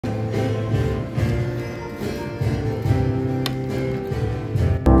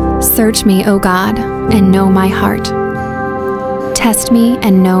Search me, O God, and know my heart. Test me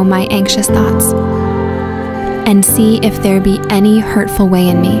and know my anxious thoughts, and see if there be any hurtful way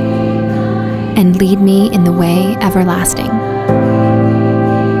in me, and lead me in the way everlasting.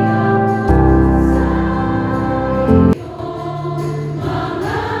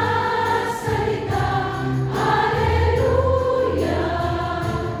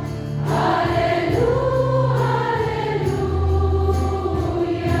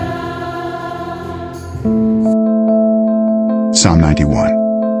 Psalm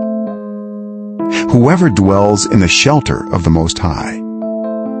 91. Whoever dwells in the shelter of the Most High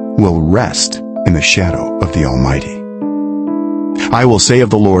will rest in the shadow of the Almighty. I will say of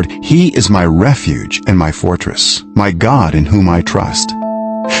the Lord, He is my refuge and my fortress, my God in whom I trust.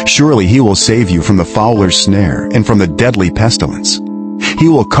 Surely He will save you from the fowler's snare and from the deadly pestilence. He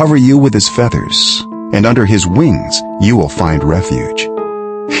will cover you with His feathers, and under His wings you will find refuge.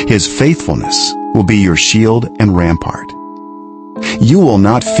 His faithfulness will be your shield and rampart. You will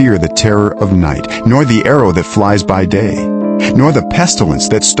not fear the terror of night, nor the arrow that flies by day, nor the pestilence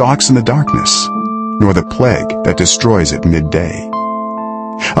that stalks in the darkness, nor the plague that destroys at midday.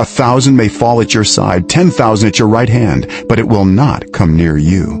 1,000 may fall at your side, 10,000 at your right hand, but it will not come near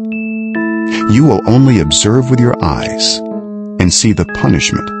you. You will only observe with your eyes and see the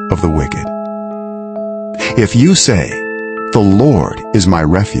punishment of the wicked. If you say, "The Lord is my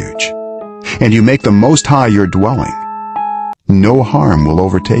refuge," and you make the Most High your dwelling, no harm will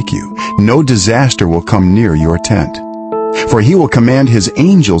overtake you, no disaster will come near your tent. For He will command His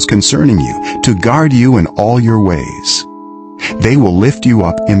angels concerning you to guard you in all your ways. They will lift you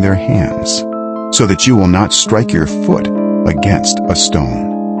up in their hands, so that you will not strike your foot against a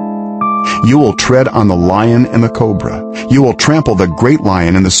stone. You will tread on the lion and the cobra. You will trample the great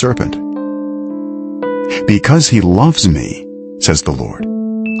lion and the serpent. Because He loves me, says the Lord,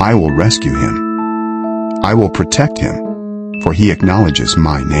 I will rescue Him. I will protect Him, for He acknowledges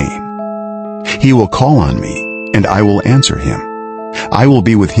my name. He will call on me, and I will answer Him. I will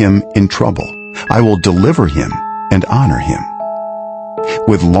be with him in trouble. I will deliver him and honor him.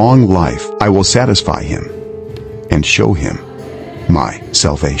 With long life I will satisfy him and show him my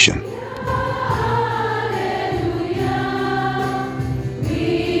salvation.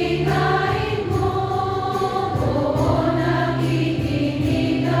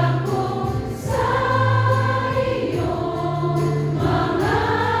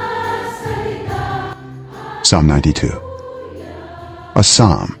 Psalm 92. A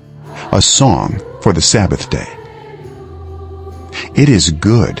psalm, a song for the Sabbath day. It is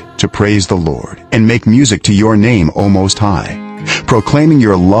good to praise the Lord and make music to your name, O Most High, proclaiming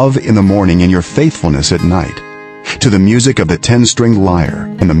your love in the morning and your faithfulness at night, to the music of the 10-stringed lyre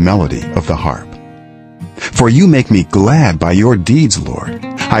and the melody of the harp. For you make me glad by your deeds, Lord.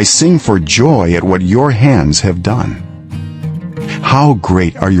 I sing for joy at what your hands have done. How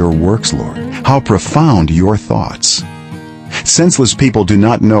great are your works, Lord! How profound your thoughts! Senseless people do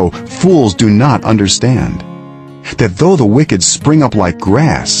not know, fools do not understand, that though the wicked spring up like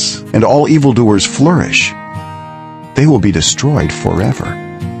grass, and all evildoers flourish, they will be destroyed forever.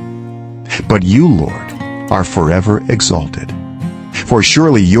 But you, Lord, are forever exalted. For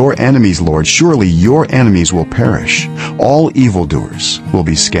surely your enemies, Lord, surely your enemies will perish. All evildoers will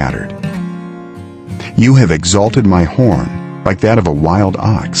be scattered. You have exalted my horn like that of a wild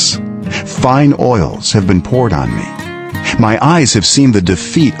ox. Fine oils have been poured on me. My eyes have seen the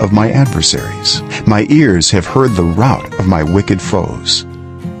defeat of my adversaries. My ears have heard the rout of my wicked foes.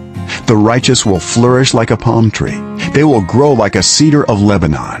 The righteous will flourish like a palm tree. They will grow like a cedar of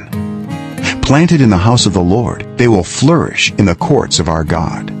Lebanon. Planted in the house of the Lord, they will flourish in the courts of our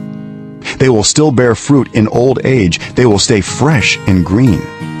God. They will still bear fruit in old age. They will stay fresh and green,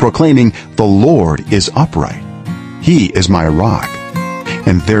 proclaiming, "The Lord is upright. He is my rock,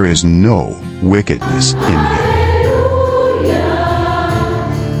 and there is no wickedness in him."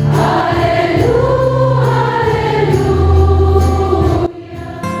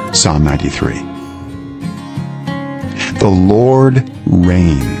 Psalm 93. The Lord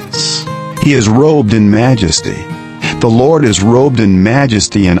reigns. He is robed in majesty. The Lord is robed in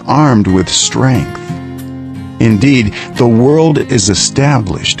majesty and armed with strength. Indeed, the world is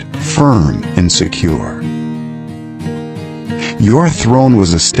established, firm and secure. Your throne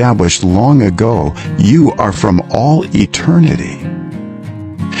was established long ago. You are from all eternity.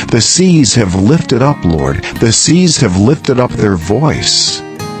 The seas have lifted up, Lord. The seas have lifted up their voice.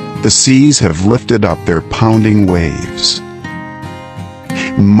 The seas have lifted up their pounding waves.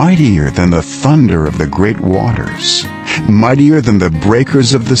 Mightier than the thunder of the great waters, mightier than the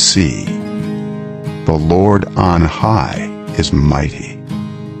breakers of the sea, the Lord on high is mighty.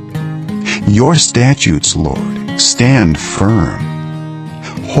 Your statutes, Lord, stand firm.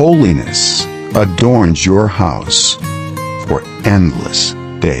 Holiness adorns your house for endless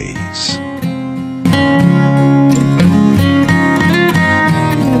days.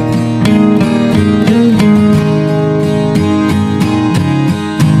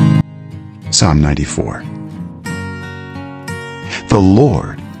 Psalm 94. The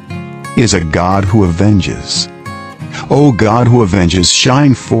Lord is a God who avenges. O God who avenges,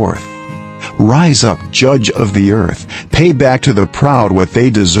 shine forth. Rise up, judge of the earth. Pay back to the proud what they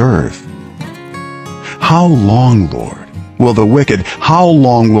deserve. How long, Lord, will the wicked, how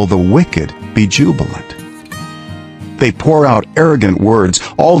long will the wicked be jubilant? They pour out arrogant words.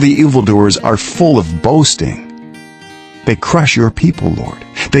 All the evildoers are full of boasting. They crush your people, Lord.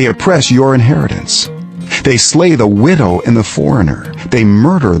 They oppress your inheritance. They slay the widow and the foreigner. They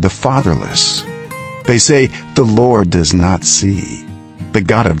murder the fatherless. They say, the Lord does not see. The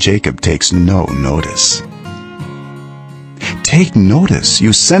God of Jacob takes no notice. Take notice,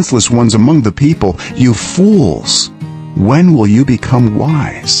 you senseless ones among the people, you fools. When will you become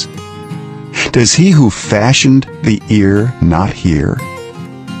wise? Does he who fashioned the ear not hear?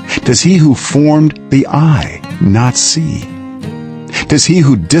 Does he who formed the eye not see? Does he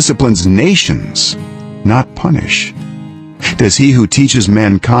who disciplines nations not punish? Does he who teaches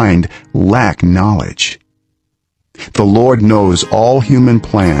mankind lack knowledge? The Lord knows all human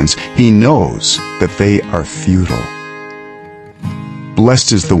plans. He knows that they are futile.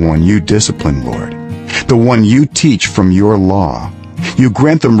 Blessed is the one you discipline, Lord, the one you teach from your law. You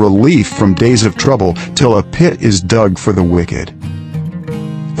grant them relief from days of trouble till a pit is dug for the wicked.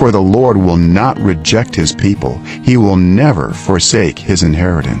 For the Lord will not reject his people. He will never forsake his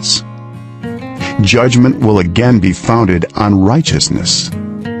inheritance. Judgment will again be founded on righteousness,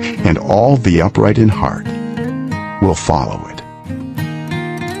 and all the upright in heart will follow it.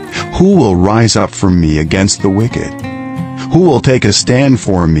 Who will rise up for me against the wicked? Who will take a stand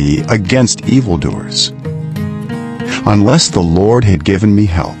for me against evildoers? Unless the Lord had given me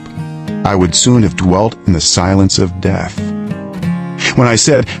help, I would soon have dwelt in the silence of death. When I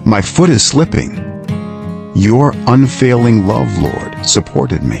said, my foot is slipping, your unfailing love, Lord,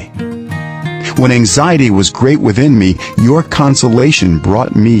 supported me. When anxiety was great within me, your consolation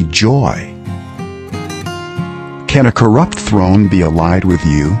brought me joy. Can a corrupt throne be allied with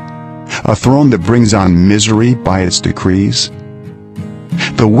you? A throne that brings on misery by its decrees?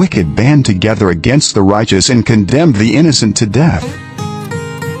 The wicked band together against the righteous and condemned the innocent to death.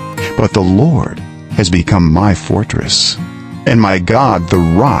 But the Lord has become my fortress, and my God the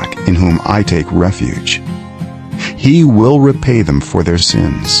rock in whom I take refuge. He will repay them for their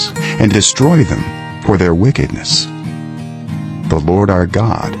sins and destroy them for their wickedness. The Lord our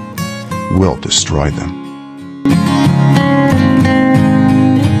God will destroy them.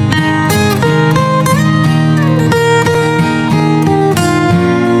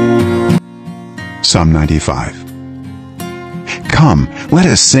 Psalm 95. Come, let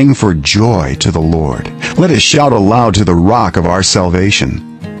us sing for joy to the Lord. Let us shout aloud to the rock of our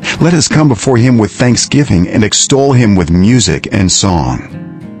salvation. Let us come before him with thanksgiving and extol him with music and song.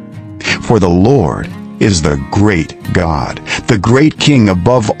 For the Lord is the great God, the great King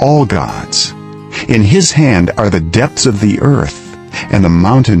above all gods. In his hand are the depths of the earth, and the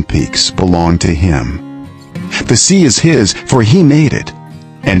mountain peaks belong to him. The sea is his, for he made it,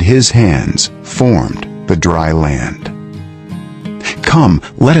 and his hands formed the dry land. Come,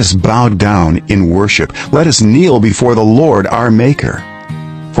 let us bow down in worship. Let us kneel before the Lord our Maker.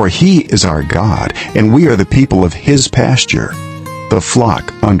 For he is our God, and we are the people of his pasture, the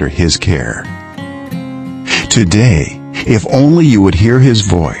flock under his care. Today, if only you would hear his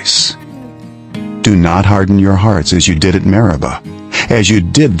voice. Do not harden your hearts as you did at Meribah, as you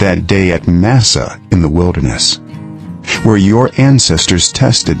did that day at Massah in the wilderness, where your ancestors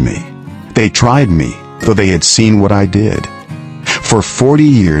tested me. They tried me, though they had seen what I did. For 40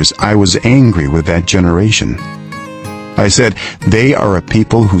 years I was angry with that generation. I said, they are a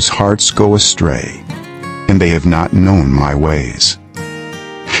people whose hearts go astray, and they have not known my ways.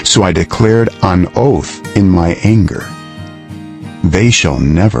 So I declared on oath in my anger, they shall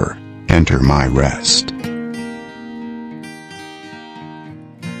never enter my rest.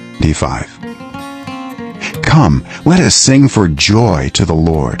 95. Come, let us sing for joy to the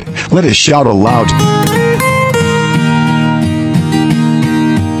Lord. Let us shout aloud.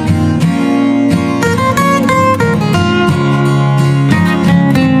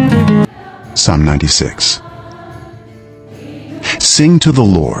 Psalm 96. Sing to the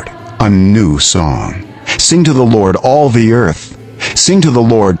Lord a new song. Sing to the Lord, all the earth. Sing to the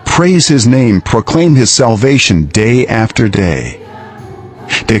Lord, praise his name, proclaim his salvation day after day.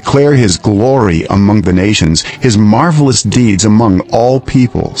 Declare his glory among the nations, his marvelous deeds among all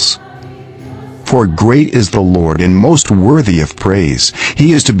peoples. For great is the Lord, and most worthy of praise.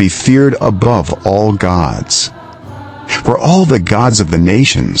 He is to be feared above all gods. For all the gods of the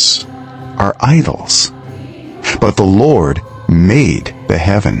nations are idols, but the Lord made the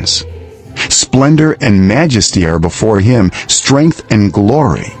heavens. Splendor and majesty are before him. Strength and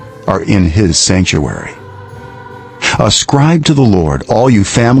glory are in his sanctuary. Ascribe to the Lord, all you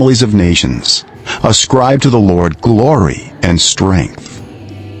families of nations. Ascribe to the Lord glory and strength.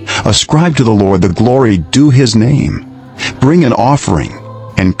 Ascribe to the Lord the glory due his name. Bring an offering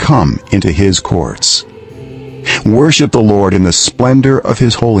and come into his courts. Worship the Lord in the splendor of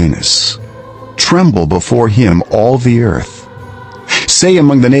his holiness. Tremble before him, all the earth. Say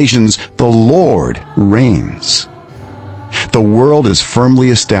among the nations, the Lord reigns. The world is firmly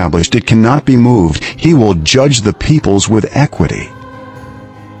established. It cannot be moved. He will judge the peoples with equity.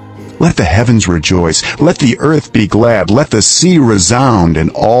 Let the heavens rejoice. Let the earth be glad. Let the sea resound and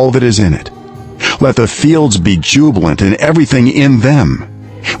all that is in it. Let the fields be jubilant and everything in them.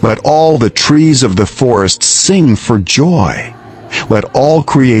 Let all the trees of the forest sing for joy. Let all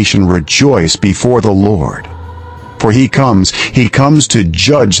creation rejoice before the Lord. For he comes to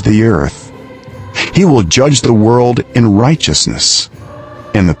judge the earth. He will judge the world in righteousness,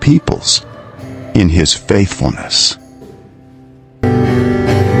 and the peoples in his faithfulness.